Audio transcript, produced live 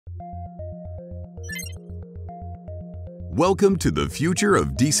Welcome to the future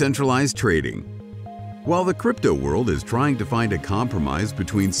of decentralized trading. While the crypto world is trying to find a compromise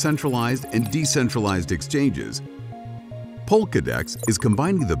between centralized and decentralized exchanges, Polkadex is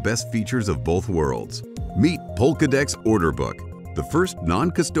combining the best features of both worlds. Meet Polkadex Orderbook, the first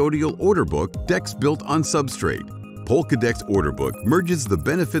non-custodial order book DEX built on Substrate. Polkadex Orderbook merges the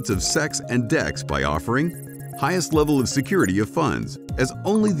benefits of CEX and DEX by offering highest level of security of funds, as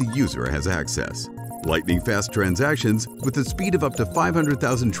only the user has access. Lightning-fast transactions with a speed of up to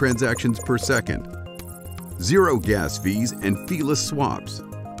 500,000 transactions per second. Zero gas fees and feeless swaps.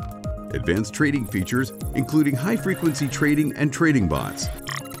 Advanced trading features including high-frequency trading and trading bots.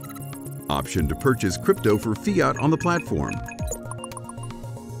 Option to purchase crypto for fiat on the platform.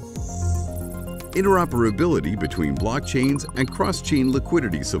 Interoperability between blockchains and cross-chain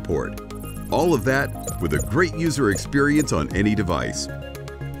liquidity support. All of that with a great user experience on any device.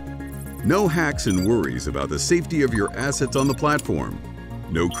 No hacks and worries about the safety of your assets on the platform.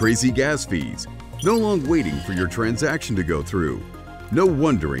 No crazy gas fees. No long waiting for your transaction to go through. No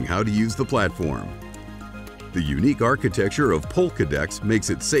wondering how to use the platform. The unique architecture of Polkadex makes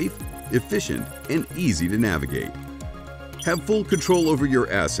it safe, efficient, and easy to navigate. Have full control over your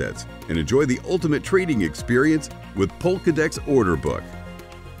assets and enjoy the ultimate trading experience with Polkadex Orderbook.